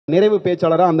நிறைவு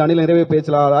பேச்சாளராக அந்த அணியில் நிறைவு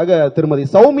பேச்சாளராக திருமதி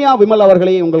சௌமியா விமல்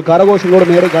அவர்களை உங்கள்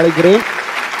கரகோஷங்களோடு நேரடி அழைக்கிறேன்.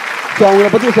 ஸோ அவங்கள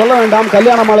பற்றி சொல்ல வேண்டாம்.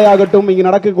 கல்யாண மாலையாகட்டும், இங்கே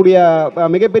நடக்கக்கூடிய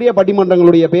மிகப்பெரிய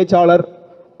பட்டிமன்றங்களுடைய பேச்சாளர்,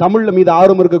 தமிழ் மீது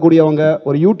ஆர்வம் இருக்கக்கூடியவங்க,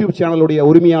 ஒரு யூடியூப் சேனலுடைய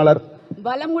உரிமையாளர்.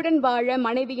 வளமுடன் வாழ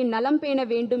மனைவியின் நலம் பேண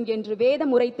வேண்டும் என்று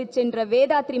வேதம் உரைத்து சென்ற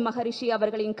வேதாத்ரி மகரிஷி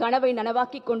அவர்களின் கனவை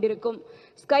நனவாக்கி கொண்டிருக்கும்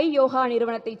ஸ்கை யோகா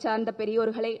நிறுவனத்தை சார்ந்த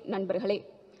பெரியோர்களே, நண்பர்களே,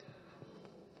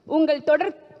 உங்கள்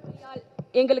தொடர்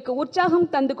எங்களுக்கு உற்சாகம்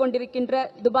தந்து கொண்டிருக்கின்ற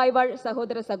துபாய் வாழ்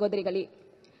சகோதர சகோதரிகளே,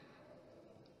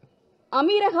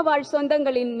 அமீரக வாழ்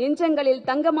சொந்தங்களின் நெஞ்சங்களில்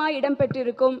தங்கமாய்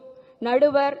இடம்பெற்றிருக்கும்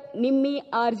நடுவர் நிம்மி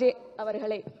ஆர்ஜே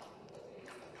அவர்களே,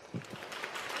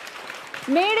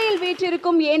 மேடையில்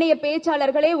வீற்றிருக்கும் ஏனைய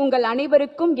பேச்சாளர்களே, உங்கள்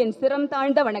அனைவருக்கும் என் சிரம்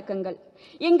தாழ்ந்த வணக்கங்கள்.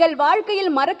 எங்கள்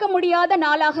வாழ்க்கையில் மறக்க முடியாத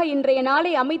நாளாக இன்றைய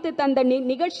நாளை அமைத்து தந்த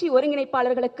நிகழ்ச்சி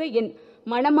ஒருங்கிணைப்பாளர்களுக்கு என்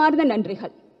மனமார்ந்த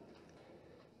நன்றிகள்.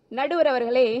 நடுவர்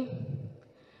அவர்களே,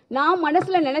 நான்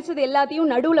மனசுல நினைச்சது எல்லாத்தையும்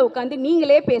நடுவுல உட்கார்ந்து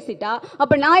நீங்களே பேசிட்டா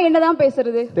அப்ப நான் என்னதான்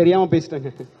பேசுறது? தெரியாம பேசிட்டேங்க.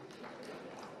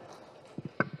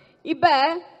 இப்ப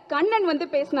கண்ணன் வந்து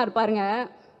பேசினார் பாருங்க,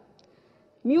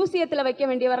 மியூசியத்துல வைக்க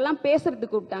வேண்டியவரெல்லாம்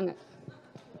பேசுறதுக்கு கூப்பிட்டாங்க.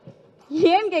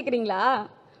 ஏன் கேக்குறீங்களா?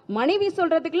 மனைவி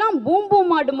சொல்றதுக்கெல்லாம் பூம் பூம்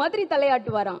மாடு மாதிரி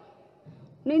தலையாட்டு வரான்.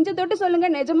 நெஞ்ச தொட்டு சொல்லுங்க,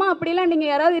 நிஜமா அப்படிலாம் நீங்க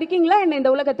யாராவது இருக்கீங்களா என்ன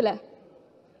இந்த உலகத்துல?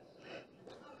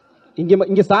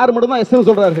 இங்க சார் மட்டும் தான் எஸ்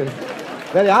சொல்றாரு,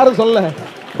 வேற யாரும் சொல்ல.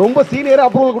 ரொம்ப சீனியரா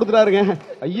அப்ரூவல் கொடுத்துறாருங்க.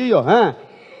 ஐயோ,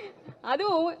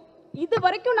 அதுவும் இது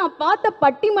வரைக்கும் நான் பார்த்த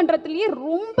பட்டிமன்றத்திலேயே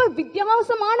ரொம்ப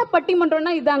வித்தியாசமான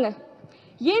பட்டிமன்றம்னா இதாங்க.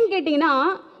 ஏன்னு கேட்டீங்கன்னா,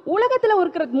 உலகத்துல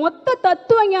இருக்கிற மொத்த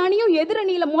தத்துவ ஞானியும்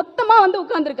எதிரணியில மொத்தமா வந்து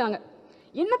உட்கார்ந்துருக்காங்க.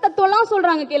 என்ன தத்துவம்லாம்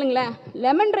சொல்றாங்க கேளுங்களேன்.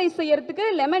 லெமன் ரைஸ் செய்யறதுக்கு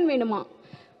லெமன் வேணுமா,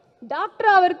 டாக்டர்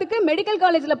ஆகிறதுக்கு மெடிக்கல்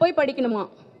காலேஜ்ல போய் படிக்கணுமா,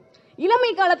 இளமை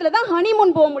காலத்துல தான்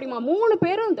ஹனிமூன் போக முடியுமா. 3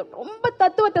 பேரும் ரொம்ப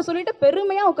தத்துவத்தை சொல்லிட்டு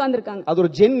பெருமையா உட்கார்ந்துருக்காங்க. அது ஒரு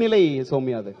ஜென் நிலை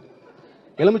சௌமியா. அது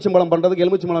எலுமிச்சம்பழம் பண்றதுக்கு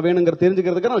எலுமிச்சம்பழம் வேணுங்கிற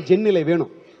தெரிஞ்சுக்கிறதுக்கு ஜென் நிலை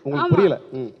வேணும். உங்களுக்கு புரியல?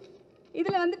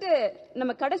 இதுல வந்துட்டு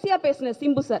நம்ம கடைசியா பேசின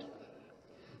சிம்பு சார்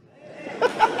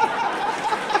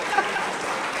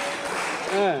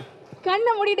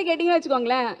கண்ணை மூடிட்டு கேட்டீங்கன்னு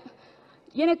வச்சுக்கோங்களேன்,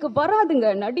 எனக்கு வராதுங்க,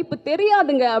 நடிப்பு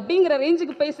தெரியாதுங்க அப்படிங்கிற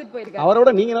ரேஞ்சுக்கு பேசிட்டு போயிருக்காரு. அவரோட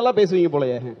நீங்க நல்லா பேசுவீங்க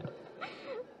போலயே.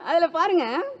 அதுல பாருங்க,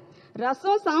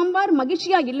 ரசம் சாம்பார்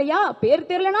மகிழ்ச்சியா இல்லையா, பேர்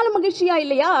தெரியலனாலும் மகிழ்ச்சியா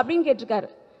இல்லையா அப்படின்னு கேட்டிருக்காரு.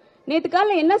 நேற்று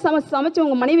காலையில் என்ன சமைச்சு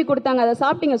உங்க மனைவி கொடுத்தாங்க, அதை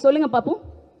சாப்பிட்டீங்க சொல்லுங்க பாப்போம்.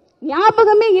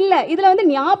 ஞாபகமே இல்லை. இதுல வந்து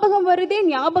ஞாபகம்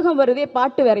வருதே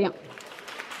பாட்டு வேறையாம்.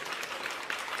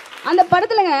 அந்த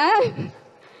படத்துலங்க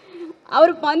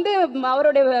அவருக்கு வந்து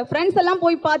அவருடைய ஃப்ரெண்ட்ஸ் எல்லாம்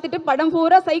போய் பார்த்துட்டு படம்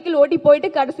பூரா சைக்கிள் ஓட்டி போயிட்டு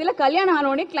கடைசியில் கல்யாணம்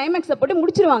ஆனோடனே கிளைமேக்ஸை போட்டு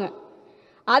முடிச்சிருவாங்க.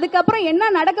 அதுக்கப்புறம் என்ன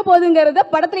நடக்க போகுதுங்கிறத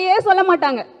படத்திலேயே சொல்ல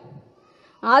மாட்டாங்க.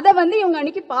 அதை வந்து இவங்க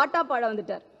அன்னைக்கு பாட்டா பாட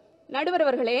வந்துட்டார். நடுவர்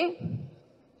அவர்களே,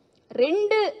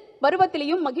 2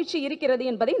 பருவத்திலையும் மகிழ்ச்சி இருக்கிறது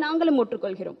என்பதை நாங்களும்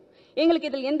ஒற்றுக்கொள்கிறோம். எங்களுக்கு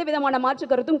இதில் எந்த விதமான மாற்று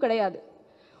கருத்தும் கிடையாது.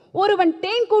 ஒருவன்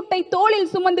தேன் கூட்டை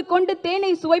தோளில் சுமந்து கொண்டு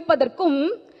தேனை சுவைப்பதற்கும்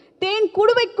தேன்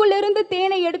குடுவைக்குள் இருந்து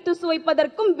தேனை எடுத்து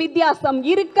சுவைப்பதற்கும் வித்தியாசம்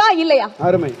இருக்கா இல்லையா?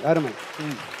 அருமை அருமை.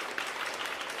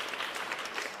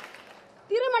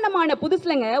 திருமணமான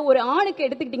புதுசுலங்க ஒரு ஆணுக்கு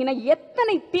எடுத்துக்கிட்டீங்கன்னா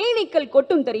எத்தனை தேனீக்கள்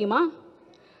கொட்டும் தெரியுமா?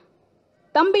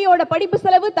 தம்பியோட படிப்பு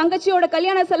செலவு, தங்கச்சியோட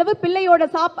கல்யாண செலவு,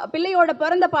 பிள்ளையோட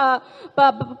பிறந்த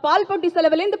பால் போட்டி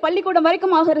செலவுலேருந்து பள்ளிக்கூடம்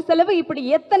வரைக்கும் ஆகிற செலவு, இப்படி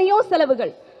எத்தனையோ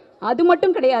செலவுகள். அது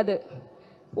மட்டும் கிடையாது,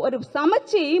 ஒரு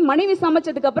மனைவி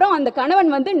சமைச்சதுக்கு அப்புறம் அந்த கணவன்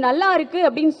வந்து நல்லா இருக்கு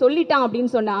அப்படின்னு சொல்லிட்டான்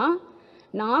அப்படின்னு சொன்னா,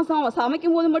 நான்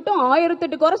சமைக்கும் போது மட்டும்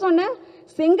 1008 குறை சொன்னேன்,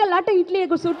 செங்கல்லாட்டம்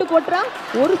இட்லியை சுட்டு கொட்டுறா,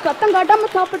 ஒரு சத்தம்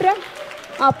காட்டாம சாப்பிடுற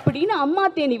அப்படின்னு அம்மா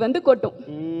தேனி வந்து கொட்டும்.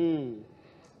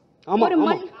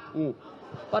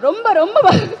 ரொம்ப ரொம்ப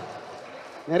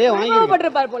நிறைய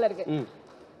வாங்கிட்டிருப்பார் போல இருக்கு.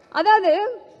 அதாவது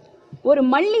ஒரு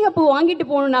மல்லிகைப்பூ வாங்கிட்டு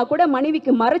போகணும்னா கூட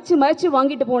மனைவிக்கு மறைச்சு மறைச்சு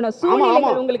வாங்கிட்டு போன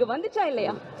சூழ்நிலைகள் உங்களுக்கு வந்துச்சா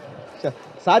இல்லையா?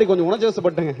 சாரி, கொஞ்சம்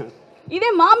உணர்ச்சிவசப்பட்டேங்க. இதே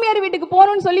மாமியார் வீட்டுக்கு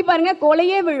போறோம்னு சொல்லி பாருங்க,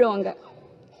 கொலையே விழுவாங்க.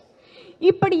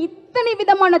 இப்படி இத்தனை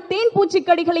விதமான தேன்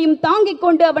பூச்சிக்கடிகளையும் தாங்கிக்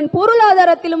கொண்டு அவன்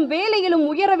பொருளாதாரத்திலும் வேலையிலும்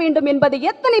உயர வேண்டும் என்பது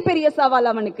எத்தனை பெரிய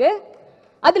சவால் அவனுக்கு.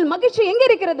 அதில் மகிழ்ச்சி எங்க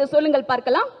இருக்கிறது சொல்லுங்கள்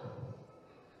பார்க்கலாம்.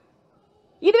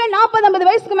 இதுவே 40-50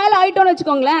 வயசுக்கு மேல ஆயிட்டோம்னு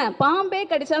வச்சுக்கோங்களேன், பாம்பே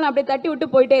கடிச்சாலும் அப்படியே தட்டி விட்டு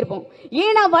போயிட்டே இருப்போம்.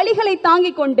 ஏன்னா வலிகளை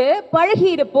தாங்கிக் கொண்டு பழகி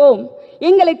இருப்போம்.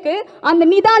 எங்களுக்கு அந்த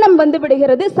நிதானம் வந்து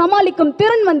விடுகிறது, சமாளிக்கும்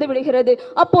திறன் வந்து விடுகிறது,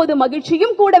 அப்போது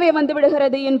மகிழ்ச்சியும் கூடவே வந்து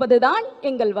விடுகிறது என்பதுதான்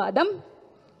எங்கள் வாதம்.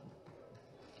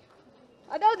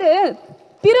 அதாவது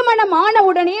திருமணம் ஆன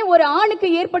உடனே ஒரு ஆணுக்கு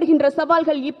ஏற்படுகின்ற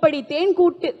சவால்கள் இப்படி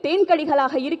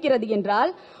தேன்கடிகளாக இருக்கிறது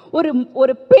என்றால்,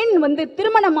 ஒரு பெண் வந்து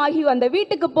திருமணமாகி அந்த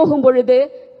வீட்டுக்கு போகும் பொழுது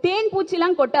தேன்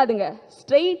பூச்சிலாம் கொட்டாதுங்க,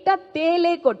 ஸ்ட்ரெயிட்டா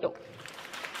தேலே கொட்டும்.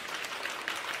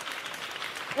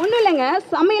 ஒன்றும் இல்லைங்க,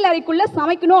 சமையல் அறைக்குள்ள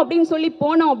சமைக்கணும் அப்படின்னு சொல்லி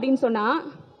போனோம் அப்படின்னு சொன்னா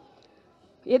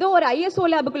ஏதோ ஒரு ISO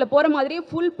லேபுக்குள்ள போற மாதிரியே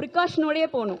ஃபுல் ப்ரிகாஷனோடயே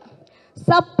போகணும்.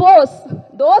 சப்போஸ்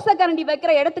தோசை கரண்டி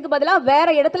வைக்கிற இடத்துக்கு பதிலா வேற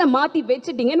இடத்துல மாத்தி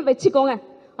வச்சுட்டீங்கன்னு வச்சுக்கோங்க,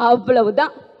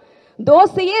 அவ்வளவுதான்.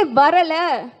 தோசையே வரல,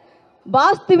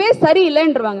 வாஸ்துவே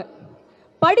சரியில்லைன்றவாங்க.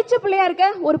 படிச்ச பிள்ளையா இருக்க,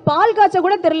 ஒரு பால் காய்ச்ச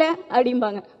கூட தெரியல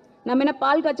அப்படிம்பாங்க. நம்ம என்ன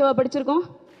பால் காய்ச்சவா படிச்சிருக்கோம்?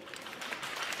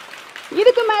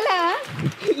 இதுக்கு மேல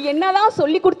என்னதான்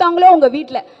சொல்லி கொடுத்தாங்களோ உங்க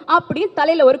வீட்டுல, அப்படி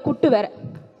தலையில ஒரு குட்டு வேற.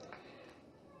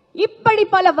 இப்படி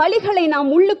பல வழிகளை நாம்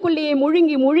உள்ளுக்குள்ளேயே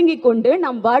முழுங்கி முழுங்கி கொண்டு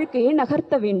நம் வாழ்க்கையை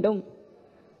நகர்த்த வேண்டும்.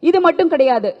 இது மட்டும்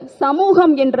கிடையாது,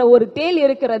 சமூகம் என்ற ஒரு தேல்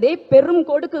இருக்கிறதே, பெரும்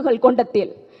கொடுக்குகள் கொண்ட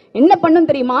தேல். என்ன பண்ணும்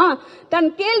தெரியுமா? தன்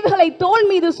கேள்விகளை தோள்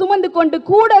மீது சுமந்து கொண்டு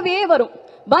கூடவே வரும்.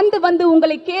 வந்து வந்து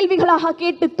உங்களை கேள்விகளாக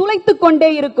கேட்டு துளைத்து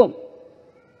கொண்டே இருக்கும்.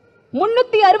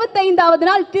 365வது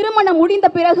நாள் திருமணம் முடிந்த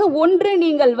பிறகு ஒன்று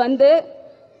நீங்கள் வந்து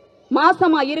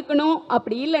மாசமா இருக்கணும்,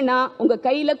 அப்படி இல்லைன்னா உங்க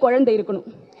கையில குழந்தை இருக்கணும்.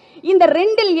 இந்த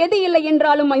ரெண்டில் எது இல்லை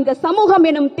என்றாலும் இந்த சமூகம்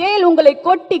எனும் தேல் உங்களை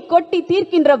கொட்டி கொட்டி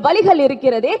தீர்க்கின்ற வழிகள்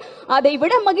இருக்கிறதே, அதை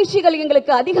விட மகிழ்ச்சிகள்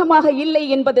எங்களுக்கு அதிகமாக இல்லை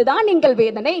என்பதுதான் எங்கள்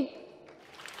வேதனை.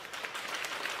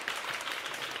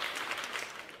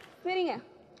 சரிங்க,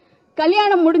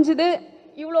 கல்யாணம் முடிஞ்சது,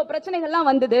 இவ்வளோ பிரச்சனைகள்லாம்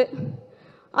வந்தது.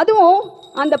 அதுவும்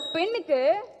அந்த பெண்ணுக்கு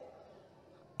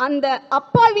அந்த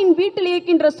அப்பாவின் வீட்டில்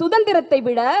இருக்கின்ற சுதந்திரத்தை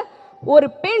விட ஒரு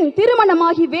பெண்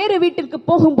திருமணமாகி வேறு வீட்டிற்கு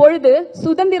போகும் பொழுது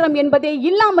சுதந்திரம் என்பதே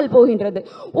இல்லாமல் போகின்றது.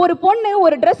 ஒரு பொண்ணு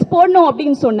ஒரு ட்ரெஸ் போடணும்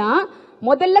அப்படின்னு சொன்னா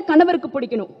முதல்ல கணவருக்கு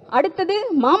பிடிக்கணும், அடுத்தது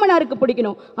மாமனாருக்கு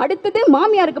பிடிக்கணும், அடுத்தது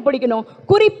மாமியாருக்கு பிடிக்கணும்,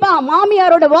 குறிப்பா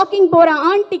மாமியாரோட வாக்கிங் போற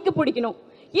ஆண்டிக்கு பிடிக்கணும்.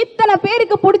 இத்தனை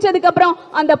பேருக்கு பிடிச்சதுக்கு அப்புறம்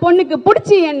அந்த பொண்ணுக்கு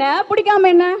பிடிச்சி என்ன, பிடிக்காம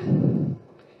என்ன?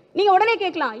 நீங்க உடனே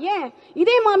கேட்கலாம், ஏன்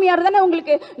இதே மாமியார் தானே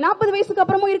உங்களுக்கு 40 வயசுக்கு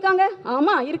அப்புறமும் இருக்காங்க?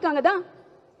 ஆமா இருக்காங்க தான்.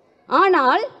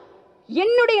 ஆனால்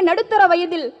என்னுடைய நடுத்தர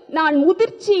வயதில் நான்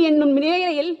முதிர்ச்சி என்னும்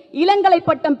நிலையில் இளங்கலை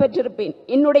பட்டம் பெற்றிருப்பேன்.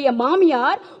 என்னுடைய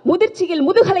மாமியார் முதிர்ச்சியில்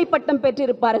முதுகலை பட்டம்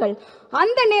பெற்றிருப்பார்கள்.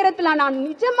 அந்த நேரத்தில் நான்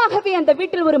நிஜமாகவே அந்த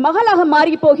வீட்டில் ஒரு மகளாக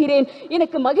மாறி போகிறேன்.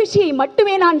 எனக்கு மகிழ்ச்சியை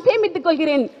மட்டுமே நான் சேமித்துக்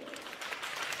கொள்கிறேன்.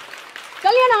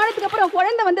 கல்யாணம் ஆனதுக்கு அப்புறம்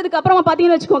குழந்தை வந்ததுக்கு அப்புறமா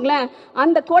பாத்தீங்கன்னு வச்சுக்கோங்களேன்,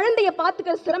 அந்த குழந்தைய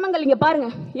பாத்துக்கிற சிரமங்கள் இங்க பாருங்க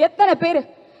எத்தனை பேரு.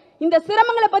 இந்த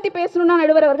சிரமங்களை பத்தி பேசணும்னா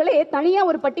நடுவர் அவர்களே தனியா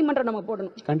ஒரு பட்டிமன்றம் நம்ம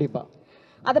போடணும். கண்டிப்பா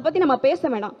அத பத்தி நம்ம பேச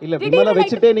வேணாம். இல்ல விமலை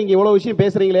வச்சுட்டே நீங்க இவ்வளவு விஷயம்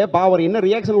பேசுறீங்களே, பாவர் என்ன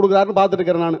ரியாக்ஷன் கொடுக்குறாருன்னு பாத்துட்டு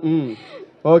இருக்கேன் நான்.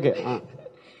 ஓகே.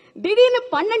 திடீர்னு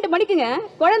 12 மணிக்குங்க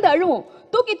குழந்தை அழுவும்,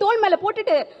 தூக்கி தோள் மேல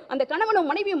போட்டுட்டு அந்த கணவனும்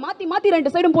மனைவியும் மாத்தி மாத்தி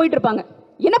 2 சைடும் போயிட்டு இருப்பாங்க.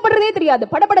 என்ன பண்றதே தெரியாது,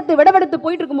 படபடத்து விடபடத்து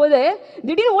போயிட்டு இருக்கும்போது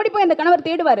திடீர்னு ஓடி போய் அந்த கணவர்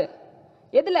தேடுவாரு.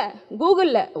 எதுல?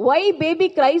 கூகுள்ல. why baby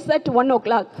cries at 1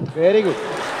 o'clock. Very good.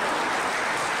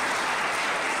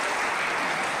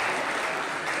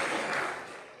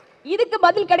 இதுக்கு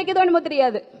பதில் கிடைக்குதோ என்னமோ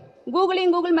தெரியாது.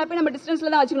 கூகுளையும் கூகுள் மேப்பையும் நம்ம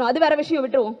டிஸ்டன்ஸ்ல தான் வச்சுக்கணும், அது வேற விஷயம்,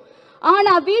 விட்டுருவோம்.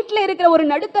 ஆனா வீட்டுல இருக்கிற ஒரு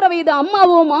நடுத்தர வயது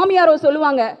அம்மாவோ மாமியாரோ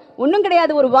சொல்லுவாங்க, ஒண்ணும்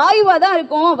கிடையாது, ஒரு வாயுவா தான்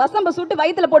இருக்கும், வசம்ப சுட்டு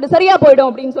வயிற்றுல போட்டு சரியா போயிடும்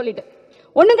அப்படின்னு சொல்லிட்டு.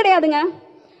 ஒண்ணும் கிடையாதுங்க.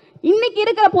 இன்னைக்கு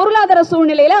இருக்கிற பொருளாதார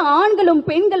சூழ்நிலையில ஆண்களும்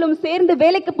பெண்களும் சேர்ந்து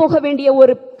வேலைக்கு போக வேண்டிய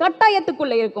ஒரு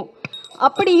கட்டாயத்துக்குள்ள இருக்கும்.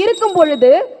 அப்படி இருக்கும்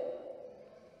பொழுது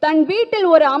தன் வீட்டில்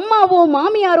ஒரு அம்மாவோ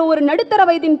மாமியாரோ ஒரு நடுத்தர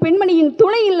வயதின் பெண்மணியின்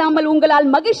துணை இல்லாமல் உங்களால்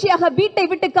மகிழ்ச்சியாக வீட்டை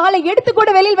விட்டு காலை எடுத்துக்கூட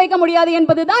வெளியில் வைக்க முடியாது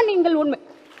என்பதுதான் நீங்கள் உண்மை.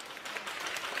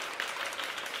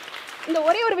 இந்த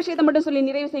ஒரே ஒரு விஷயத்தை மட்டும் சொல்லி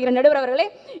நிறைவு செய்கிற நடுவர் அவர்களே,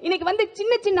 இன்னைக்கு வந்து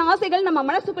சின்ன சின்ன ஆசைகள் நம்ம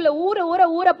மனசுக்குள்ள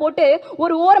ஊற போட்டு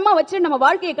ஒரு ஓரமா வச்சு நம்ம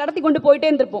வாழ்க்கையை கடத்தி கொண்டு போயிட்டே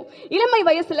இருந்திருப்போம். இளமை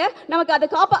வயசுல நமக்கு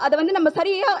அதை வந்து நம்ம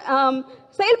சரியா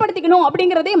செயல்படுத்திக்கணும்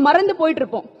அப்படிங்கிறதே மறந்து போயிட்டு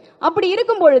இருப்போம். அப்படி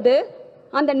இருக்கும் பொழுது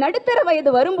அந்த நடுத்தர வயது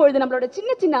வரும்பொழுது நம்மளோட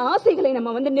சின்ன சின்ன ஆசைகளை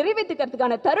நம்ம வந்து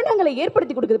நிறைவேற்றுக்கிறதுக்கான தருணங்களை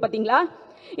ஏற்படுத்தி கொடுக்குது பாத்தீங்களா?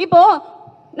 இப்போ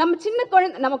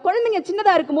நம்ம குழந்தைங்க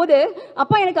சின்னதா இருக்கும்போது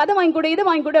அப்பா எனக்கு அதை வாங்கி கொடு இதை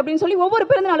வாங்கி கொடு அப்படின்னு சொல்லி ஒவ்வொரு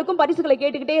பிறந்த நாளுக்கும் பரிசுகளை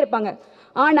கேட்டுக்கிட்டே இருப்பாங்க.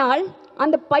 ஆனால்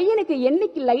அந்த பையனுக்கு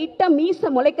என்னைக்கு லைட்டா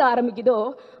மீச முளைக்க ஆரம்பிக்குதோ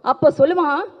அப்ப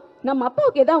சொல்லுவான், நம்ம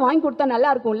அப்பாவுக்கு ஏதாவது வாங்கி கொடுத்தா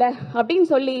நல்லா இருக்கும்ல அப்படின்னு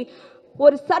சொல்லி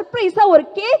ஒரு சர்ப்ரைஸா ஒரு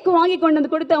கேக் வாங்கி கொண்டு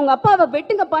வந்து கொடுத்து அவங்க அப்பாவை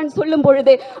வெட்டுங்கப்பான்னு சொல்லும்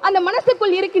பொழுது அந்த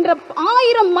மனசுக்குள் இருக்கின்ற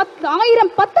 1000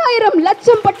 10,000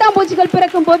 லட்சம் பட்டாம்பூச்சிகள்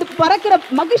பிறக்கும் போது பறக்கிற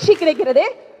மகிழ்ச்சி கிடைக்கிறது.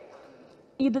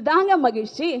 இதுதாங்க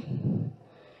மகிழ்ச்சி.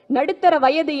 நடுத்தர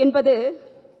வயது என்பது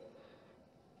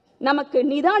நமக்கு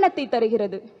நிதானத்தை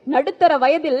தருகிறது. நடுத்தர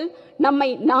வயதில் நம்மை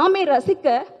நாமே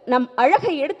ரசிக்க நம்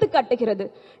அழகை எடுத்து காட்டுகிறது.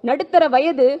 நடுத்தர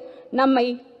வயது நம்மை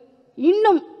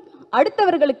இன்னும்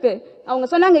அடுத்தவர்களுக்கு, அவங்க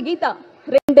சொன்னாங்க கீதா,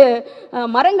 2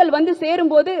 மரங்கள் வந்து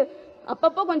சேரும்போது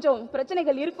அப்பப்போ கொஞ்சம்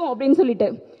பிரச்சனைகள் இருக்கும் அப்படின்னு சொல்லிட்டு,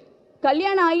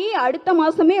 கல்யாணம் ஆகி அடுத்த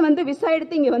மாசமே வந்து விசா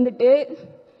எடுத்து இங்க வந்துட்டு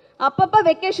அப்பப்ப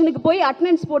வெக்கேஷனுக்கு போய்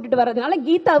அட்டெண்டன்ஸ் போட்டுட்டு வர்றதுனால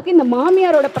கீதாவுக்கு இந்த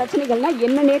மாமியாரோட பிரச்சனைகள்லாம்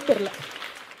என்னன்னே தெரியல.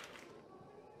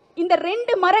 இந்த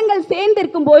 2 மரங்கள் சேர்ந்து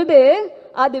இருக்கும்போது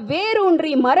அது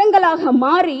வேரூன்றி மரங்களாக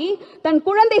மாறி தன்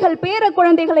குழந்தைகள் பேர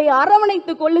குழந்தைகளை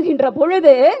அரவணைத்து கொள்ளுகின்ற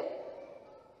பொழுது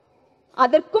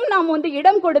அதற்கும் நாம்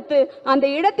இடம் கொடுத்து அந்த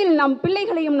இடத்தில் நம்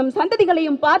பிள்ளைகளையும் நம்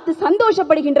சந்ததிகளையும் பார்த்து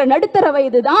சந்தோஷப்படுகின்ற நடுத்தர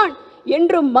வயதுதான்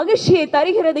என்றும் மகிழ்ச்சியை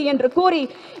தருகிறது என்று கூறி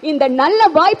இந்த நல்ல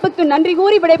வாய்ப்புக்கு நன்றி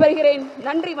கூறி விடைபெறுகிறேன்.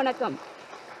 நன்றி, வணக்கம்.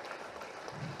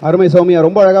 அருமை சௌமியா,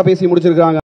 ரொம்ப அழகா பேசி முடிச்சிருக்காங்க.